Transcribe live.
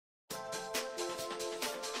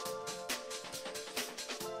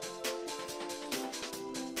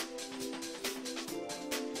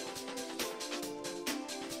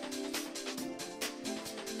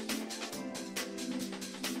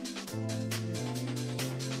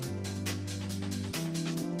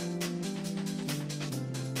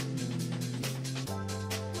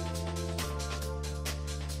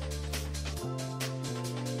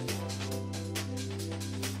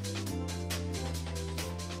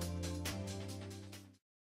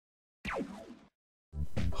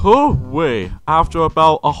Hoo-wee, after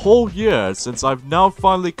about a whole year since I've now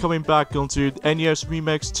finally coming back onto NES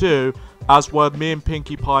Remix 2, as what me and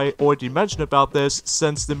Pinkie Pie already mentioned about this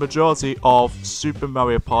since the majority of Super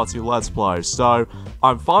Mario Party Let's Plays. So,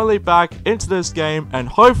 I'm finally back into this game, and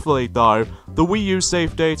hopefully though, the Wii U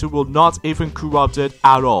save data will not even corrupt it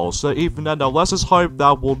at all. So even then though, let's just hope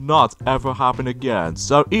that will not ever happen again.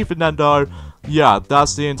 So even then though, yeah,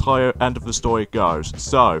 that's the entire end of the story goes.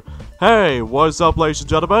 So, hey, what's up ladies and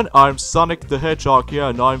gentlemen, I'm Sonic the Hedgehog here,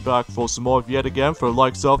 and I'm back for some more yet again for the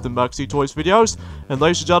likes of the Maxi Toys videos. And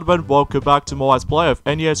ladies and gentlemen, welcome back to more Let's Play of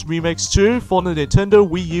NES Remix 2 for the Nintendo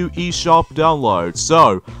Wii U eShop download.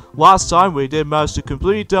 So, last time we did manage to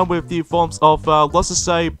completely done with the forms of, let's just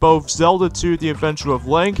say, both Zelda 2 The Adventure of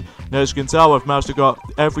Link, and as you can tell, I've managed to got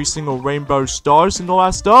every single rainbow stars and all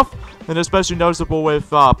that stuff, and especially noticeable with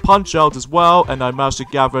Punch-Out as well, and I managed to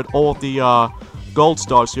gather all the gold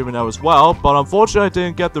stars here and there as well, but unfortunately I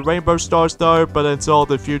didn't get the rainbow stars though, but until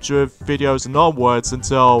the future videos and onwards,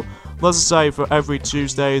 until, let's just say, for every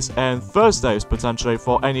Tuesdays and Thursdays potentially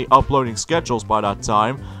for any uploading schedules by that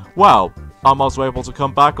time, well, I'm also able to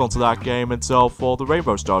come back onto that game until for the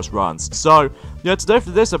Rainbow Stars runs. So, yeah, today for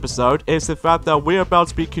this episode is the fact that we're about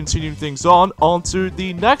to be continuing things onto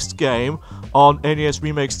the next game on NES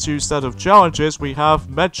Remix 2 set of challenges. We have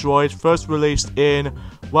Metroid, first released in,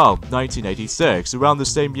 well, 1986, around the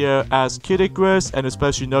same year as Kid Icarus, and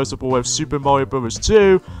especially noticeable with Super Mario Bros.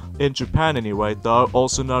 2, in Japan anyway though,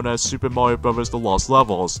 also known as Super Mario Bros. The Lost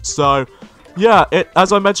Levels. So, yeah,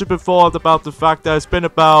 as I mentioned before about the fact that it's been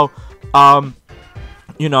about,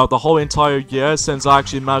 you know, the whole entire year since I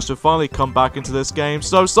actually managed to finally come back into this game.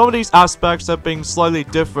 So some of these aspects have been slightly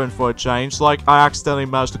different for a change. Like, I accidentally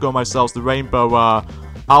managed to go myself the rainbow,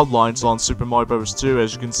 outlines on Super Mario Bros. 2,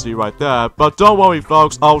 as you can see right there. But don't worry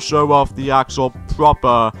folks, I'll show off the actual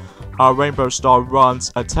proper Rainbow Star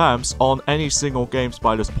runs attempts on any single games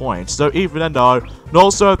by this point. So even then though, and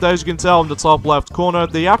also as you can tell in the top left corner,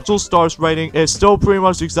 the actual stars rating is still pretty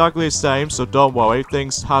much exactly the same, so don't worry,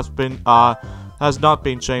 things has not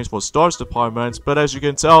been changed for stars department, but as you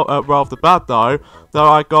can tell right off the bat though, that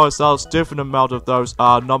I got ourselves different amount of those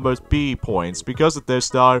numbers B points. Because of this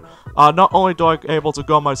though, not only do I able to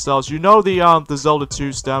go myself, you know, the Zelda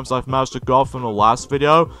 2 stamps I've managed to go from the last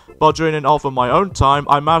video, but during and off of my own time,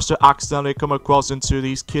 I managed to accidentally come across into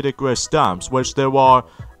these Kid Icarus stamps, which there were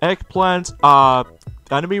eggplant,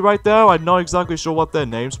 enemy right there. I'm not exactly sure what their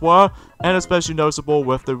names were, and especially noticeable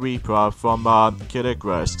with the Reaper from Kid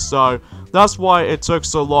Icarus. So that's why it took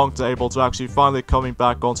so long to able to actually finally coming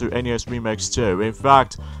back onto NES Remix 2. In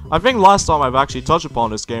fact, I think last time I've actually touched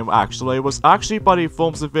upon this game actually was actually by the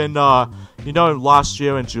forms of in you know, last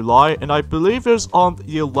year in July, and I believe it was on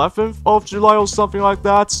the 11th of July or something like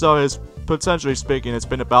that. So it's potentially speaking, it's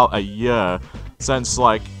been about a year since,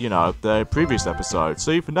 like, you know, the previous episode. So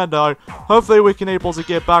even then though, hopefully we can able to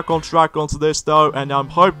get back on track onto this though, and I'm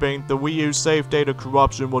hoping the Wii U save data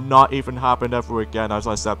corruption will not even happen ever again, as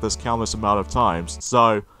I said this countless amount of times.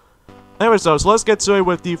 So, anyways though, so let's get to it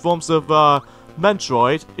with the forms of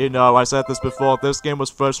Metroid. You know, I said this before, this game was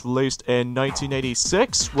first released in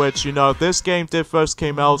 1986, which, you know, this game did first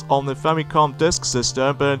came out on the Famicom Disk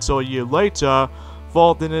System, but until a year later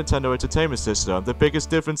for the Nintendo Entertainment System. The biggest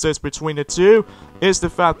differences between the two is the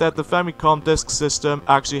fact that the Famicom Disk System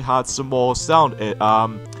actually had some more sound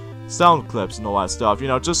clips and all that stuff. You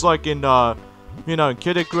know, just like in, you know, in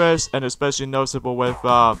Kid Icarus, and especially noticeable with,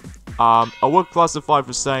 I would classify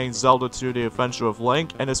for saying Zelda 2 The Adventure of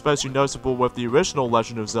Link, and especially noticeable with the original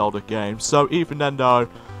Legend of Zelda game. So even then though,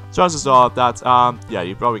 chances are that, yeah,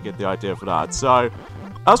 you probably get the idea for that. So,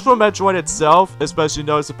 as for Metroid itself, especially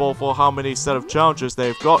noticeable for how many set of challenges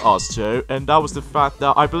they've got us to, and that was the fact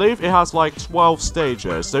that I believe it has like 12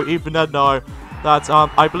 stages. So even then though, that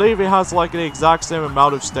I believe it has like the exact same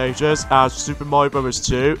amount of stages as Super Mario Bros.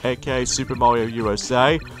 2, aka Super Mario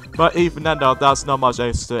USA. But even then though, that's not much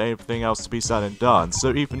anything else to be said and done.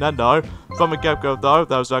 So even then though, from the get-go though,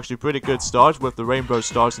 that was actually a pretty good start with the rainbow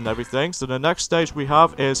stars and everything. So the next stage we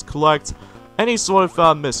have is collect any sort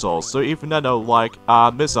of missiles. So even then though, like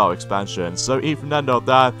missile expansion. So even then though,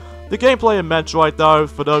 that the gameplay in Metroid though,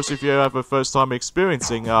 for those of you who have a first time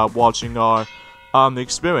experiencing watching our the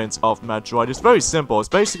experience of Metroid, is very simple.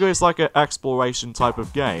 It's like an exploration type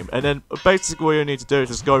of game, and then basically what you need to do is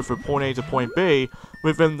just go from point A to point B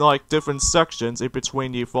within like different sections in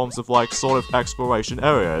between the forms of like sort of exploration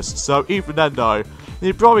areas. So even then though,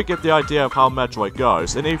 you probably get the idea of how Metroid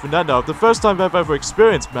goes. And even then though, the first time I've ever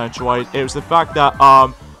experienced Metroid, it was the fact that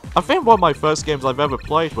I think one of my first games I've ever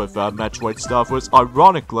played with Metroid stuff was,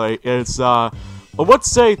 ironically, is I would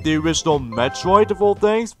say the original Metroid of all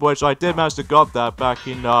things, which I did manage to got that back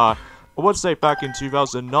in, I would say back in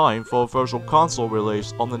 2009 for a Virtual Console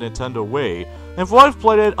release on the Nintendo Wii. And for what I've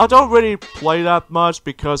played it, I don't really play that much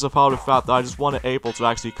because of how the fact that I just wasn't able to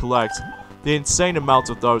actually collect the insane amount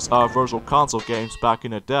of those Virtual Console games back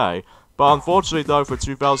in the day. But unfortunately though, for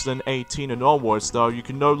 2018 and onwards though, you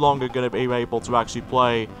can no longer gonna be able to actually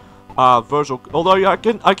play although yeah,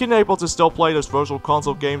 I can able to still play those Virtual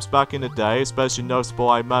Console games back in the day, especially noticeable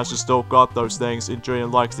I managed to still got those things during the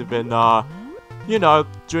likes of in, you know,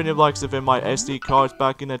 during the likes of in my SD cards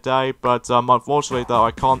back in the day, but unfortunately though,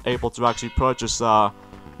 I can't able to actually purchase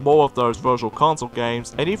more of those Virtual Console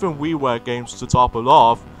games, and even WiiWare games to top it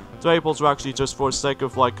off, to able to actually just for the sake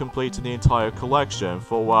of like completing the entire collection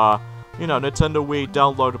for, you know, Nintendo Wii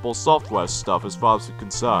downloadable software stuff as far as it's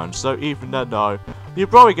concerned. So even then though, you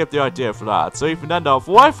probably get the idea for that. So even then though,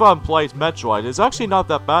 for what I've played Metroid, it's actually not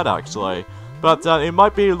that bad actually. But it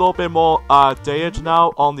might be a little bit more dated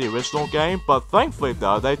now on the original game, but thankfully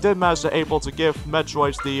though, they did manage to able to give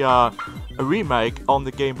Metroid the a remake on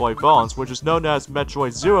the Game Boy Advance, which is known as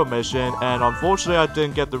Metroid Zero Mission, and unfortunately I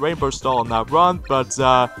didn't get the Rainbow Star on that run, but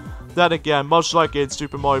then again, much like in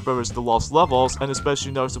Super Mario Bros. The Lost Levels, and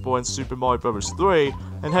especially noticeable in Super Mario Bros. 3,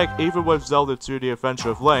 and heck, even with Zelda 2 The Adventure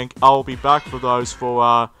of Link, I'll be back for those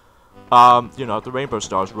for, you know, the Rainbow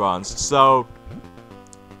Stars runs. So,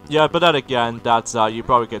 yeah, but then again, that's, you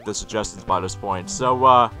probably get the suggestions by this point.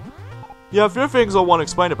 So, yeah, a few things I want to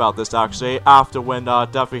explain about this, actually, after when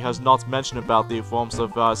Duffy has not mentioned about the forms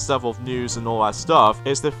of several news and all that stuff,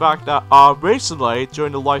 is the fact that, recently,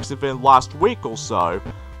 during the likes of in last week or so,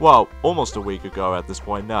 well, almost a week ago at this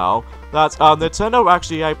point now, that Nintendo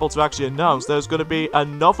actually able to actually announce there's going to be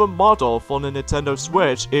another model for the Nintendo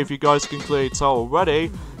Switch. If you guys can clearly tell already,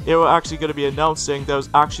 it will actually going to be announcing there's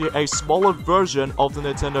actually a smaller version of the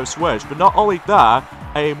Nintendo Switch. But not only that,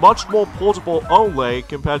 a much more portable only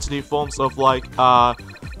compared to the forms of like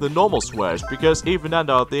the normal Switch, because even then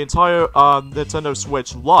though, the entire Nintendo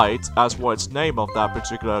Switch Lite, as for its name of that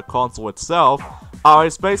particular console itself,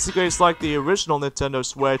 it's like the original Nintendo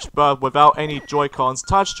Switch, but without any Joy-Cons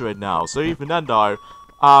attached to it now. So even then though,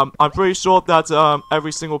 I'm pretty sure that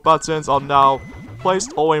every single buttons are now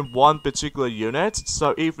placed all in one particular unit.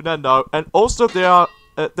 So even then though, and also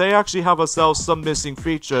they actually have ourselves some missing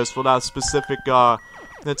features for that specific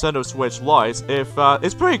Nintendo Switch Lite. If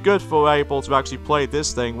it's pretty good for able to actually play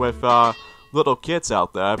this thing with little kids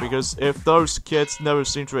out there, because if those kids never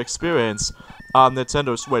seem to experience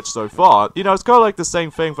Nintendo Switch so far, you know, it's kind of like the same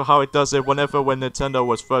thing for how it does it when Nintendo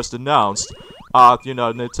was first announced. You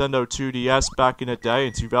know, Nintendo 2DS back in the day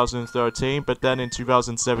in 2013, but then in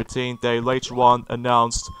 2017 they later on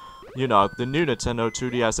announced, you know, the new Nintendo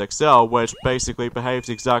 2DS XL, which basically behaves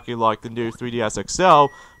exactly like the new 3DS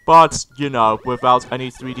XL, but, you know, without any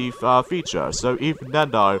 3D feature. So even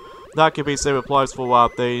then though, that can be same applies for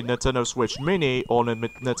the Nintendo Switch Mini or the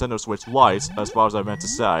Nintendo Switch Lite, as far as I meant to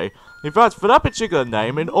say. In fact, for that particular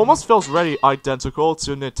name, it almost feels really identical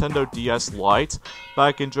to Nintendo DS Lite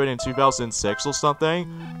back in 2006 or something,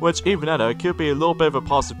 which even then, it could be a little bit of a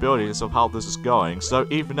possibility of how this is going. So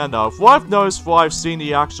even then, for what I've noticed, for I've seen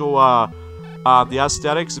the actual, the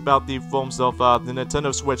aesthetics about the forms of the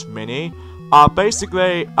Nintendo Switch Mini,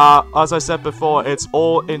 basically, as I said before, it's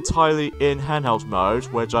all entirely in handheld mode,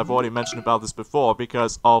 which I've already mentioned about this before,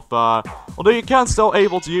 because of, although you can still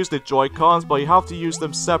able to use the Joy-Cons, but you have to use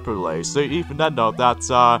them separately. So even then though,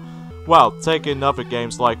 that, well, taking other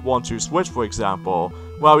games like 1-2 Switch for example,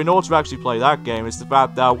 well, in order to actually play that game, it's the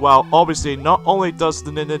fact that, well, obviously, not only does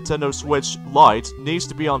the Nintendo Switch Lite needs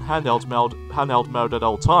to be on handheld mode at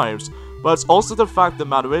all times, but it's also the fact the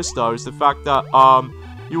matter is, though, is the fact that,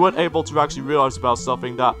 you weren't able to actually realize about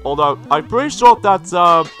something that, although I'm pretty sure that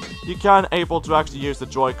you can able to actually use the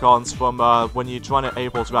Joy-Cons from when you're trying to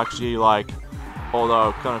able to actually like,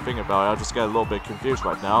 although kind of thinking about it, I just get a little bit confused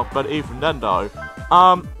right now. But even then though,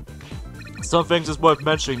 some things is worth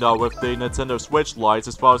mentioning though with the Nintendo Switch Lite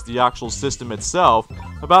as far as the actual system itself.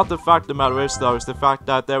 About the fact the matter is though, is the fact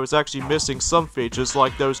that there was actually missing some features,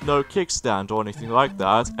 like there was no kickstand or anything like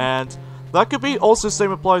that, and that could be also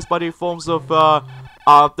same applies by the forms of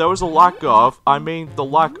there was a lack of, how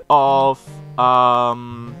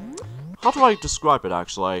do I describe it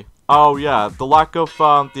actually? Oh yeah, the lack of,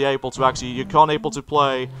 you can't able to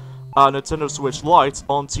play Nintendo Switch Lite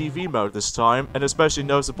on TV mode this time, and especially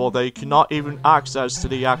noticeable that you cannot even access to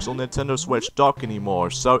the actual Nintendo Switch dock anymore.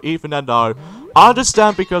 So even then though, I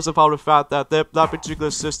understand because of how the fact that that particular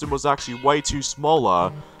system was actually way too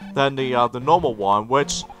smaller than the normal one,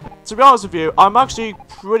 which to be honest with you, I'm actually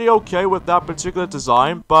pretty okay with that particular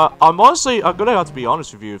design, but I'm gonna have to be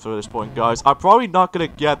honest with you for this point, guys. I'm probably not gonna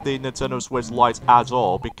get the Nintendo Switch Lite at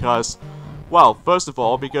all, because, well, first of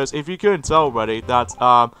all, because if you couldn't tell already, that,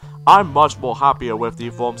 I'm much more happier with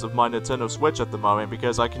the forms of my Nintendo Switch at the moment,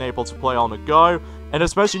 because I can able to play on the go, and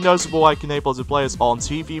especially noticeable I can able to play it on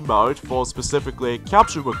TV mode for specifically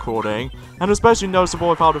capture recording, and especially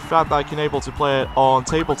noticeable about the fact that I can able to play it on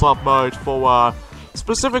tabletop mode for,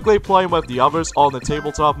 specifically playing with the others on the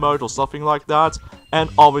tabletop mode or something like that, and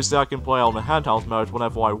obviously I can play on the handheld mode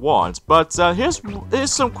whenever I want. But here's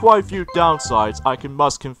some quite a few downsides I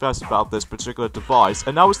must confess about this particular device,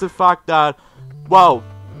 and that was the fact that, well,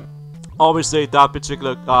 obviously that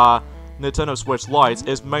particular Nintendo Switch Lite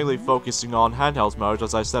is mainly focusing on handheld mode,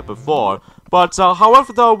 as I said before. But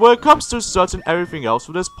however though, when it comes to certain everything else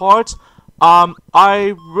for this part,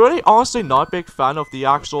 I really honestly not a big fan of the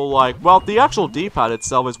actual, like, well, the actual D-pad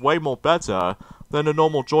itself is way more better than the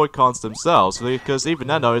normal Joy-Cons themselves, because even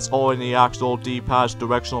then though, it's all in the actual D-pad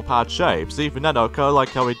directional pad shape. So even then though, kinda like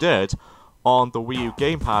how we did on the Wii U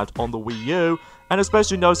gamepad on the Wii U, and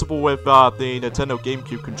especially noticeable with the Nintendo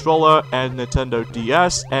GameCube controller and Nintendo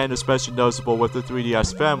DS, and especially noticeable with the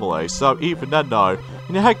 3DS family. So even then though,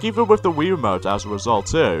 and heck, even with the Wii Remote as a result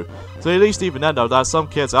too. So at least even then though, there's some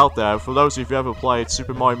kids out there, for those of you who ever played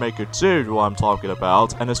Super Mario Maker 2, what I'm talking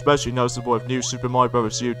about, and especially noticeable with New Super Mario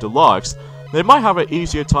Bros. U Deluxe, they might have an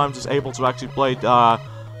easier time just able to actually play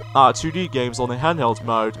 2D games on the handheld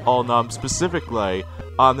mode on specifically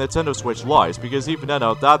Nintendo Switch Lite, because even then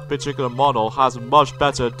though, that particular model has a much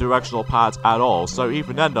better directional pad at all. So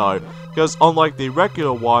even then though, because unlike the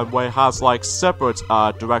regular one where it has like separate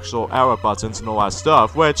directional arrow buttons and all that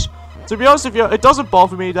stuff, which, to be honest with you, it doesn't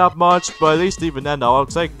bother me that much, but at least even then though, I'll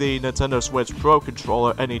take the Nintendo Switch Pro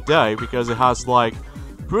controller any day, because it has like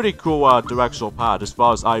pretty cool directional pad as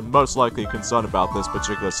far as I'm most likely concerned about this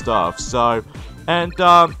particular stuff. So, and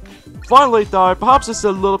finally though, perhaps it's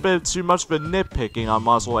a little bit too much of a nitpicking I'm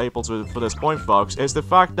also able to for this point, folks, is the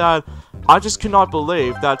fact that I just cannot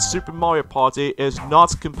believe that Super Mario Party is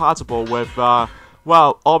not compatible with,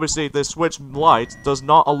 well, obviously the Switch Lite does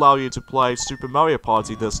not allow you to play Super Mario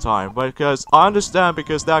Party this time, because I understand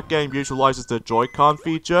because that game utilizes the Joy-Con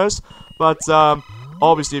features, but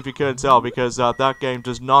obviously if you couldn't tell, because that game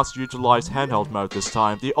does not utilize handheld mode this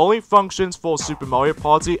time. The only functions for Super Mario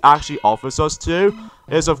Party actually offers us to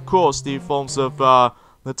is of course the forms of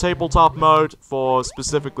the tabletop mode for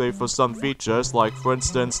specifically for some features, like for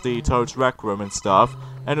instance the Toad's Rec Room and stuff,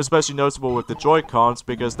 and especially noticeable with the Joy-Cons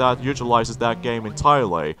because that utilizes that game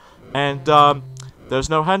entirely. And there's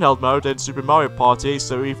no handheld mode in Super Mario Party,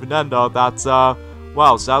 so even then though, that's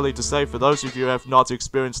well, sadly to say, for those of you who have not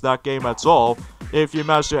experienced that game at all, if you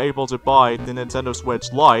manage to be able to buy the Nintendo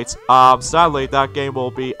Switch Lite, sadly that game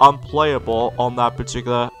will be unplayable on that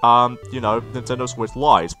particular, you know, Nintendo Switch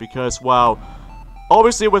Lite, because, well,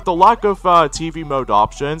 obviously with the lack of TV mode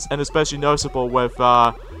options, and especially noticeable with,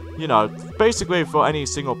 you know, basically for any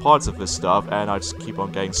single parts of this stuff, and I just keep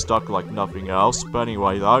on getting stuck like nothing else, but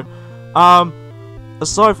anyway though,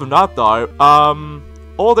 aside from that though,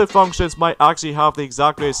 all the functions might actually have the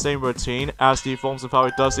exactly the same routine as the forms of how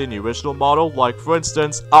it does in the original model. Like for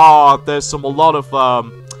instance, there's a lot of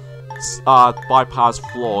bypass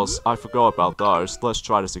flaws. I forgot about those. Let's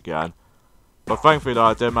try this again. But thankfully though,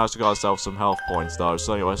 I did manage to get myself some health points though.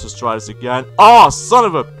 So anyway, let's just try this again. Oh, son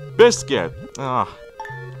of a biscuit!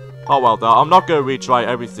 Oh well though, I'm not going to retry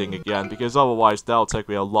everything again, because otherwise that'll take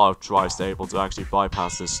me a lot of tries to be able to actually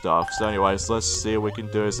bypass this stuff. So anyways, let's see if we can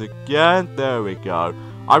do this again. There we go.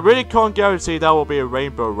 I really can't guarantee that will be a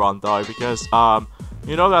rainbow run though, because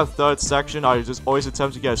you know that third section I just always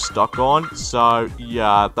attempt to get stuck on? So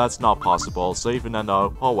yeah, that's not possible. So even then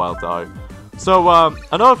though, oh well though. So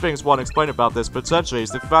another thing I want to explain about this potentially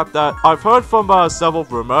is the fact that I've heard from several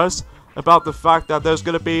rumors about the fact that there's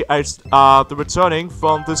gonna be a, the returning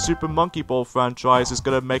from the Super Monkey Ball franchise is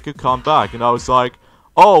gonna make a comeback, and I was like,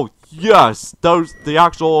 oh yes, the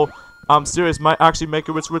actual series might actually make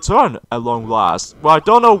its return at long last. Well, I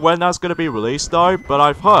don't know when that's gonna be released though, but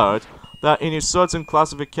I've heard that in a certain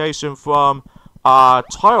classification from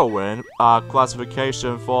Tailwind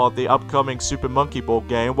classification for the upcoming Super Monkey Ball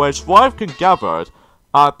game, which what I've gathered,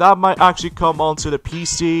 that might actually come onto the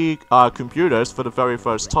PC computers for the very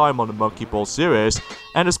first time on the Monkey Ball series,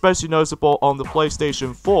 and especially noticeable on the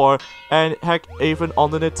PlayStation 4, and heck, even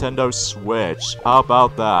on the Nintendo Switch. How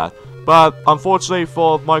about that? But unfortunately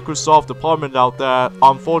for Microsoft department out there,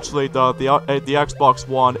 unfortunately the Xbox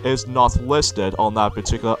One is not listed on that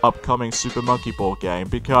particular upcoming Super Monkey Ball game,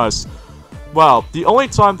 because, well, the only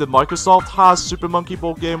time that Microsoft has Super Monkey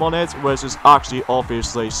Ball game on it, which is actually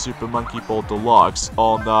obviously Super Monkey Ball Deluxe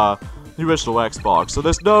on the original Xbox. So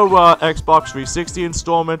there's no Xbox 360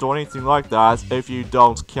 installment or anything like that if you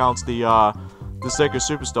don't count the Sega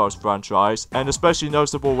Superstars franchise, and especially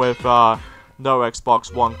noticeable with no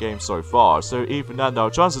Xbox One game so far. So even then though,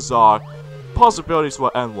 chances are possibilities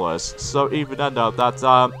were endless. So even then though, that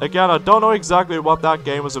again, I don't know exactly what that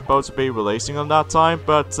game was supposed to be releasing on that time,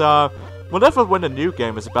 but whenever when a new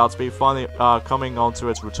game is about to be finally coming onto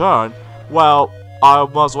its return, well, I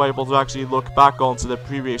was able to actually look back onto the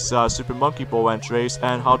previous Super Monkey Ball entries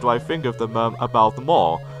and how do I think of them about them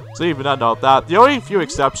all. So even then though, that the only few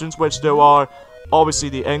exceptions, which there are obviously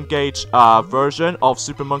the N-Gage version of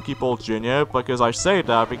Super Monkey Ball Jr., because I say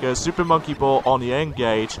that because Super Monkey Ball on the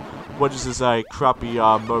N-Gage, which is a crappy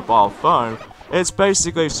mobile phone, it's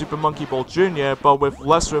basically Super Monkey Ball Jr., but with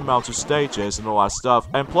lesser amounts of stages and all that stuff.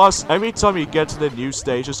 And plus, every time you get to the new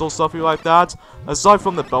stages or something like that, aside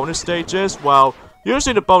from the bonus stages, well,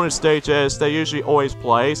 usually the bonus stages, they usually always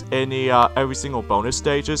plays in the every single bonus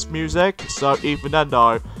stages music, so even then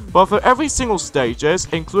though. But for every single stages,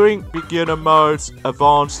 including beginner modes,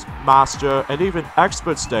 advanced, master, and even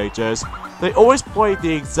expert stages, they always play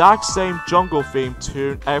the exact same jungle theme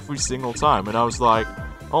tune every single time, and I was like,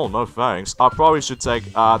 oh no thanks, I probably should take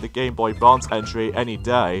the Game Boy Advance entry any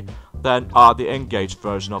day than the N-Gage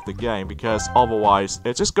version of the game, because otherwise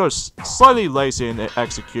it just goes slightly lazy in the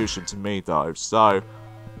execution to me though. So,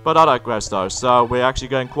 but I digress though. So we're actually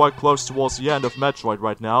getting quite close towards the end of Metroid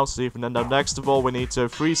right now. So even then, next of all, we need to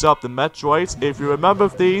freeze up the Metroids. If you remember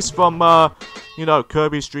these from you know,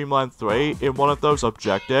 Kirby's Dream Land 3, in one of those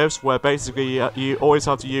objectives, where basically you always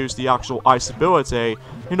have to use the actual ice ability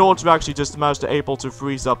in order to actually just manage to able to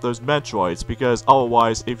freeze up those Metroids, because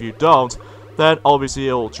otherwise, if you don't, then obviously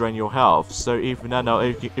it'll drain your health. So even then,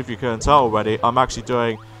 if you couldn't tell already, I'm actually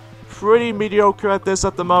doing pretty mediocre at this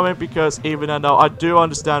at the moment, because even then I do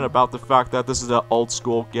understand about the fact that this is an old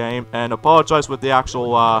school game, and apologize with the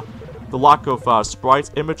actual the lack of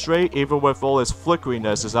sprite imagery, even with all this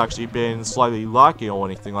flickeriness has actually been slightly lacking or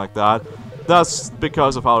anything like that. That's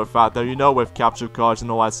because of how the fact that, you know, with capture cards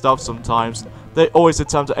and all that stuff, sometimes they always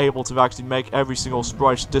attempt to able to actually make every single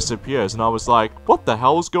sprite disappears, and I was like, what the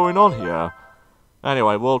hell is going on here?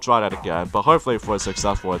 Anyway, we'll try that again, but hopefully for a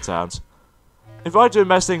successful attempt. If I do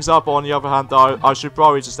mess things up on the other hand though, I should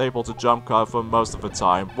probably just able to jump cut for most of the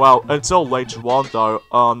time. Well, until later on though,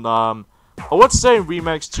 on I would say in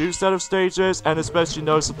Remakes 2 set of stages, and especially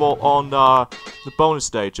noticeable on the bonus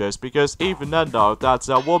stages, because even then though, that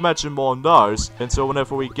we'll mention more on those until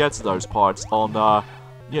whenever we get to those parts on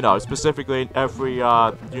you know, specifically in every,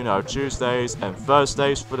 you know, Tuesdays and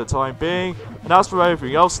Thursdays for the time being. And as for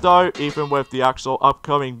everything else though, even with the actual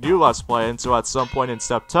upcoming new Let's Play until at some point in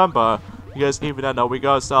September, because even then we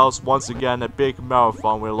got ourselves once again a big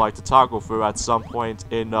marathon we'd like to tackle through at some point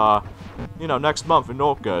in, you know, next month in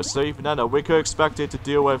August. So even then we could expect it to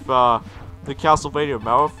deal with, the Castlevania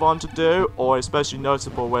marathon to do, or especially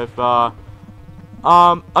notable with, I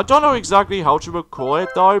don't know exactly how to record it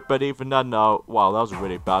though, but even then, wow, that was a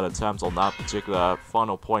really bad attempt on that particular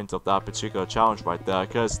final point of that particular challenge right there,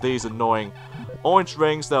 because these annoying orange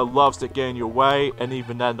rings that loves to get in your way, and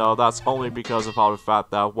even then though, that's only because of how the fact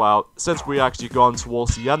that, well, since we actually gone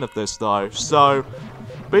towards the end of this though, so,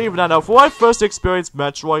 but even then though, for my first experienced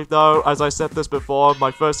Metroid though, as I said this before, my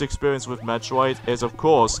first experience with Metroid is of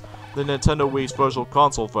course the Nintendo Wii's Virtual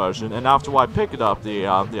Console version, and after I picked up the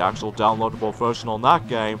actual downloadable version on that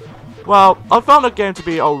game, well, I found the game to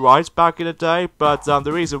be alright back in the day, but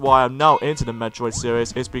the reason why I'm now into the Metroid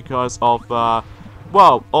series is because of,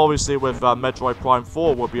 well, obviously with Metroid Prime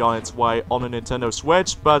 4 will be on its way on a Nintendo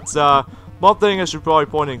Switch, but one thing I should probably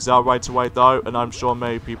point things out right away though, and I'm sure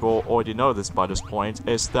many people already know this by this point,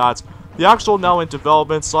 is that the actual now in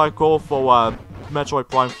development cycle for Metroid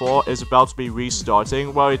Prime 4 is about to be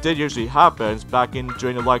restarting. Well, it did usually happen back in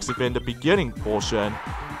during the likes of in the beginning portion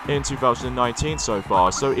in 2019 so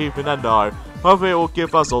far. So even then though, hopefully it will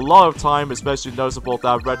give us a lot of time, especially noticeable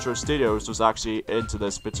that Retro Studios was actually into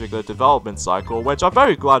this particular development cycle, which I'm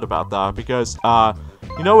very glad about that, because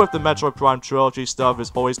you know, with the Metroid Prime trilogy stuff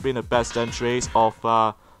has always been the best entries of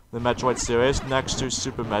the Metroid series, next to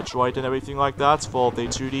Super Metroid and everything like that, for the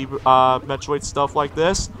 2D Metroid stuff like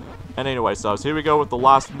this. And anyway, so here we go with the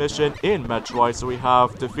last mission in Metroid. So we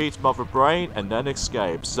have defeat Mother Brain and then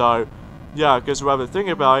escape. So yeah, because rather think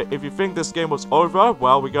about it, if you think this game was over,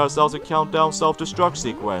 well, we got ourselves a countdown self-destruct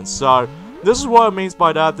sequence. So this is what it means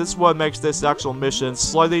by that. This is what makes this actual mission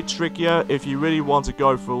slightly trickier if you really want to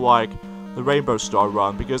go for like the Rainbow Star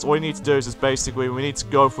run, because all you need to do is basically we need to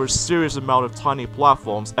go for a serious amount of tiny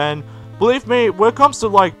platforms, and believe me, when it comes to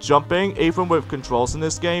like jumping, even with controls in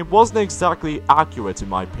this game, wasn't exactly accurate in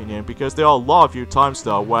my opinion, because there are a lot of few times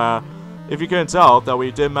though where, if you can tell, that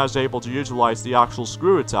we did manage to able to utilize the actual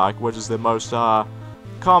screw attack, which is the most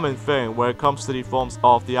common thing when it comes to the forms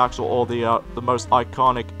of the actual, or the most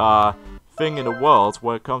iconic thing in the world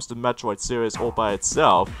when it comes to Metroid series all by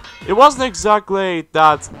itself. It wasn't exactly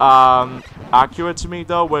that accurate to me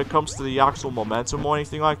though when it comes to the actual momentum or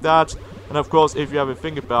anything like that. And of course, if you ever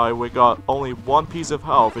think about it, we got only one piece of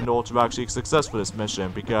health in order to actually success for this mission,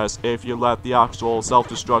 because if you let the actual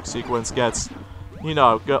self-destruct sequence get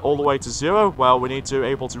all the way to 0, well, we need to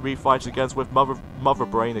able to refight against with Mother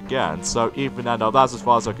Brain again. So even then, that's as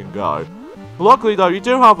far as I can go. Luckily though, you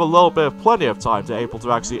do have a little bit of plenty of time to able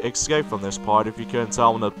to actually escape from this part, if you can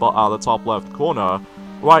tell on the top left corner,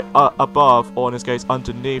 right above, or in this case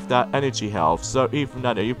underneath that energy health. So even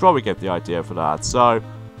then, you probably get the idea for that. So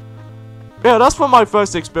yeah, that's from my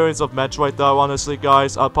first experience of Metroid though, honestly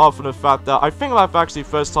guys, apart from the fact that I think I've actually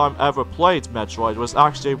first time ever played Metroid was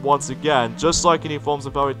actually once again, just like in forms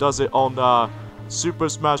of how it does it on Super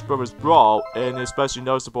Smash Bros. Brawl, and especially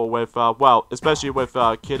noticeable with, especially with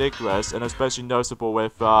Kid Icarus, and especially noticeable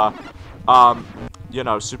with,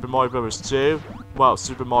 Super Mario Bros. 2, well,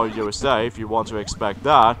 Super Mario USA, if you want to expect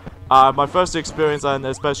that. My first experience, and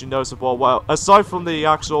especially noticeable, well, aside from the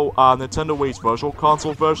actual Nintendo Wii's Virtual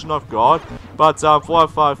Console version I've got, but for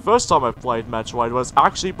the first time I played Metroid was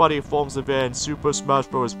actually by the forms of in Super Smash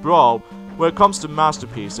Bros. Brawl, when it comes to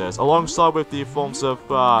masterpieces, alongside with the forms of,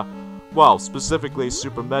 well, specifically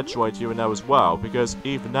Super Metroid here and there as well, because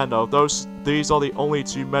even then though, these are the only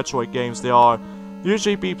two Metroid games they are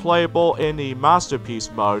usually be playable in the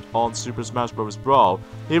Masterpiece mode on Super Smash Bros. Brawl.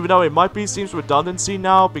 Even though it might be seems redundancy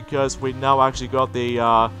now, because we now actually got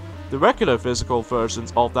the regular physical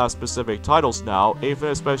versions of that specific titles now, even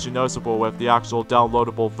especially noticeable with the actual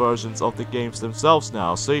downloadable versions of the games themselves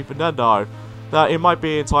now. So even then though, that it might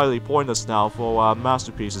be entirely pointless now for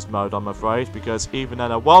Masterpieces mode, I'm afraid, because even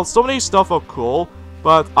then, well, some of these stuff are cool,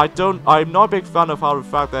 but I'm not a big fan of how the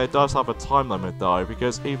fact that it does have a time limit though,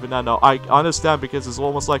 because even then, I understand because it's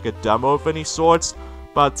almost like a demo of any sorts,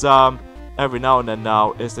 but every now and then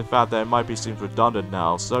now, is the fact that it might be seems redundant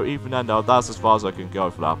now, so even then though, that's as far as I can go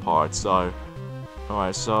for that part, so.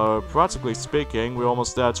 Alright, so practically speaking, we're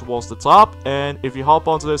almost there towards the top, and if you hop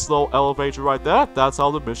onto this little elevator right there, that's how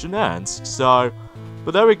the mission ends. So,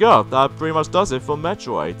 but there we go, that pretty much does it for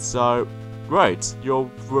Metroid, so. Great,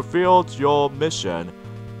 you've revealed your mission.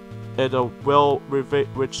 It will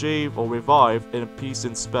retrieve or revive in peace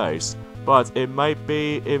in space, but it may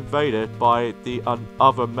be invaded by the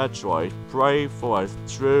other Metroid. Pray for a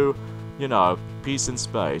true, peace in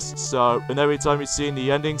space. So, and every time you see in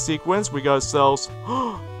the ending sequence, we got ourselves,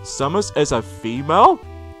 Samus is a female?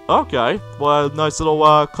 Okay, well, nice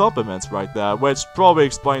little compliments right there, which probably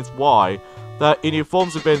explains why that in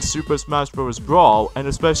forms have been Super Smash Bros. Brawl, and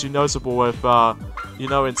especially noticeable with,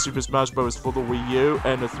 in Super Smash Bros. For the Wii U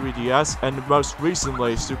and the 3DS, and most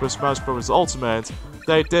recently Super Smash Bros. Ultimate,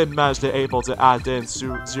 they did manage to able to add in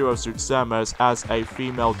Zero Suit Samus as a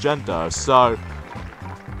female gender, so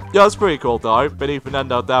yeah, that's pretty cool though, but even then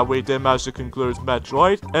though, that we did manage to conclude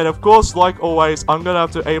Metroid, and of course, like always, I'm gonna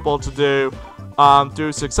have to able to do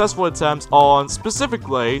successful attempts on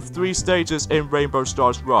specifically 3 stages in Rainbow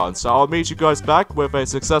Star's run. So I'll meet you guys back with a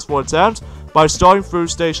successful attempt by starting through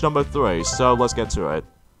stage number 3. So let's get to it.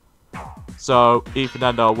 So even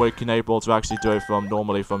then though, we can able to actually do it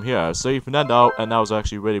normally from here. So even then though, and that was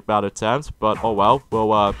actually a really bad attempt, but oh well,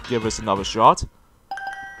 we'll give this another shot.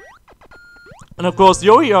 And of course, the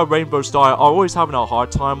only Rainbow Star I'm always having a hard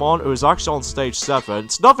time on, it was actually on stage 7.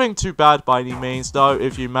 It's nothing too bad by any means though,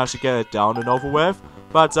 if you manage to get it down and over with.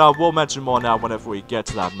 But we'll mention more now whenever we get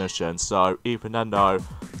to that mission. So even then though,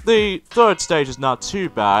 the 3rd stage is not too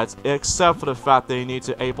bad, except for the fact that you need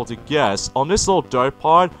to able to guess. On this little dirt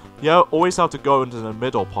part, you always have to go into the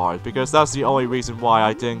middle part, because that's the only reason why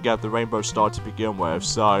I didn't get the Rainbow Star to begin with.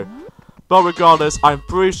 So, but regardless, I'm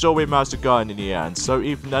pretty sure we managed to go in the end. So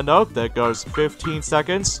even then though, there goes 15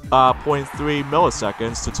 seconds, 0.3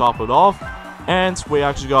 milliseconds to top it off. And we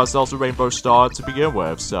actually got ourselves a Rainbow Star to begin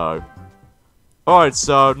with, so. Alright,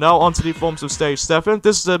 so now onto the forms of stage 7.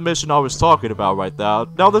 This is the mission I was talking about right there.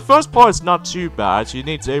 Now the first part is not too bad. You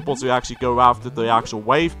need to able to actually go after the actual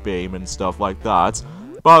wave beam and stuff like that.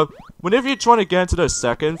 But whenever you're trying to get into the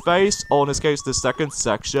second phase, or in this case the second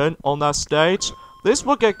section on that stage, this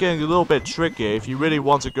will get getting a little bit tricky if you really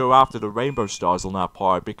want to go after the Rainbow Stars on that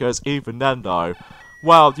part, because even then though,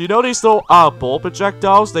 well, these little ball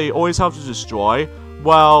projectiles they always have to destroy?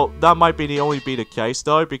 Well, that might be the case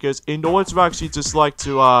though, because in order to actually just like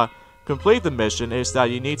to complete the mission is that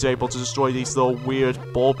you need to be able to destroy these little weird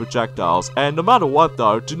ball projectiles. And no matter what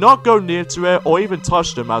though, do not go near to it or even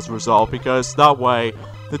touch them as a result, because that way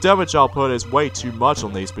the damage output is way too much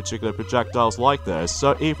on these particular projectiles like this.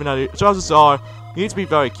 So even though chances are you need to be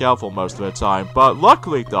very careful most of the time. But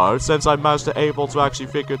luckily though, since I managed to able to actually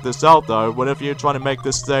figure this out though, whenever you're trying to make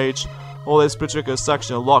this stage or this particular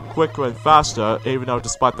section a lot quicker and faster, even though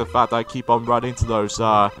despite the fact that I keep on running into those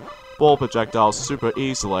ball projectiles super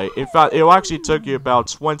easily. In fact, it actually took you about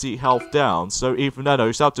 20 health down, so even then, you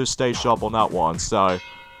just have to stay sharp on that one, so.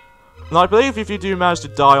 And I believe if you do manage to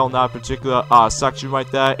die on that particular section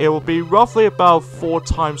right there, it will be roughly about 4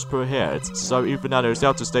 times per hit, so even then, you just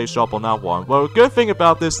have to stay sharp on that one. Well, a good thing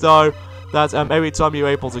about this though, that every time you're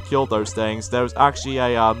able to kill those things, there's actually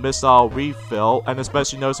a missile refill, and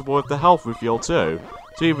especially noticeable with the health refill too.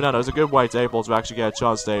 So even then, it's a good way to able to actually get a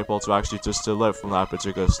chance to able to actually just to live from that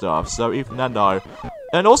particular stuff. So even then though.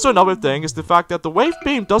 And also another thing is the fact that the wave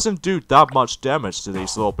beam doesn't do that much damage to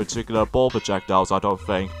these little particular ball projectiles, I don't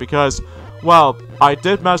think. Because, well, I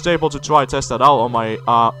did manage to able to try test that out on my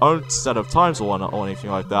own set of times or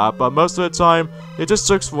anything like that. But most of the time, it just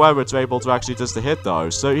took forever to be able to actually just to hit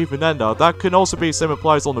those. So even then though, that can also be same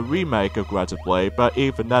applies on the remake, regrettably. But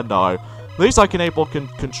even then though, at least I can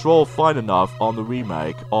control fine enough on the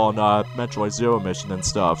remake, on Metroid Zero mission and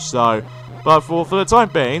stuff. So, but for the time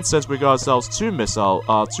being, since we got ourselves two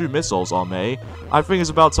missiles on me, I think it's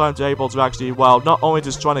about time to able to actually, well, not only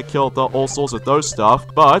just trying to kill all sorts of those stuff,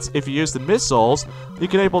 but if you use the missiles, you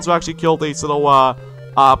can able to actually kill these little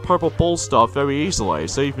purple bull stuff very easily.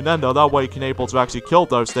 So even then though, that way you can able to actually kill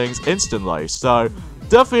those things instantly. So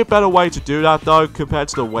definitely a better way to do that though, compared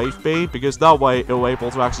to the wave beam, because that way it'll be able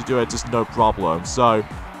to actually do it just no problem. So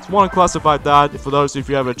just want to classify that for those of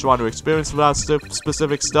you ever trying to experience that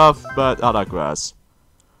specific stuff, but I digress.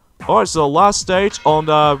 Alright, so last stage on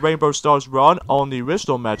the Rainbow Stars run on the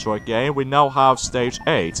original Metroid game, we now have stage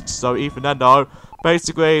 8. So even then though,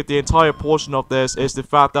 basically the entire portion of this is the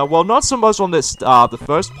fact that, well, not so much on this the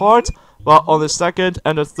first part, but on the second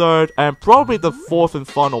and the third and probably the fourth and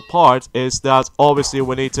final part is that obviously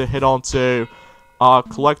we need to hit on to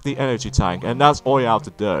collect the energy tank, and that's all you have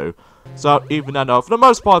to do. So even then though, for the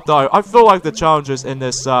most part though, I feel like the challenges in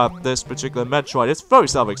this this particular Metroid, it's very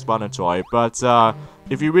self-explanatory, but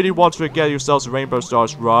if you really want to get yourselves a Rainbow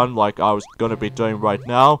Stars run like I was gonna be doing right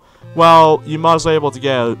now, well, you might be able to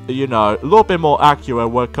get, you know, a little bit more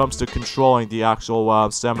accurate when it comes to controlling the actual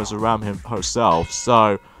Samus around herself.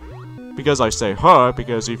 So, because I say her,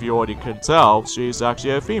 because if you already can tell, she's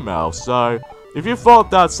actually a female. So, if you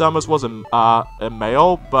thought that Samus was a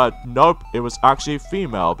male, but nope, it was actually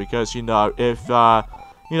female. Because, you know, if,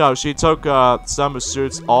 you know, she took Samus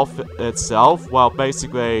suits off itself, well,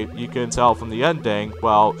 basically, you can tell from the ending,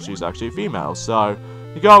 well, she's actually female. So,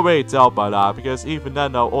 you can't really tell by that, because even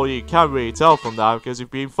then, though, all you can really tell from that, because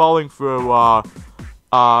you've been following through,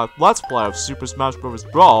 Let's Play of Super Smash Bros.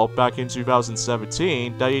 Brawl back in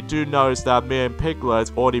 2017, that you do notice that me and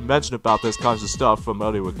Piglet already mentioned about this kinds of stuff from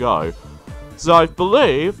earlier ago. So I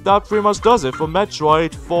believe that pretty much does it for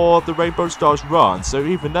Metroid for the Rainbow Stars run. So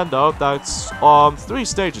even then though, that's 3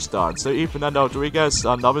 stages done. So even then though, do we get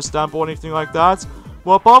another stamp or anything like that?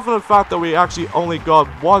 Well, apart from the fact that we actually only got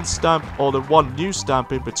one stamp, or the one new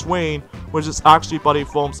stamp in between, which is actually Buddy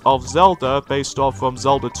Forms of Zelda, based off from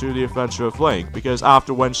Zelda 2 The Adventure of Link, because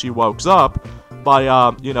after when she woke up, by,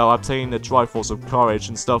 you know, obtaining the Triforce of Courage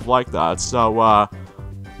and stuff like that, so,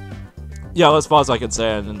 yeah, as far as I can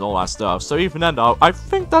say and all that stuff. So even then though, I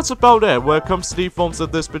think that's about it when it comes to the forms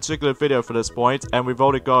of this particular video for this point, and we've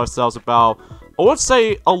already got ourselves about, I would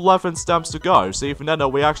say, 11 stamps to go. So even then though,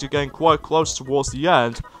 we're actually getting quite close towards the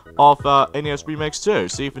end of NES Remix 2.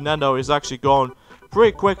 So even then though, it's actually gone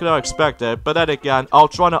pretty quicker than I expected, but then again, I'll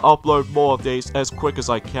try to upload more of these as quick as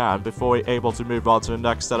I can before we're able to move on to the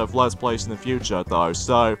next set of Let's Plays in the future though.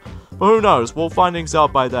 So, but who knows, we'll find things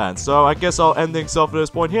out by then. So I guess I'll end things off at this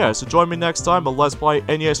point here. So join me next time on Let's Play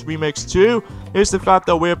NES Remix 2. Here's the fact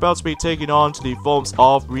that we're about to be taking on to the forms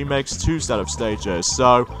of Remix 2 set of stages.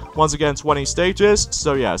 So, once again, 20 stages.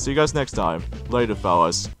 So yeah, see you guys next time. Later,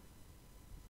 fellas.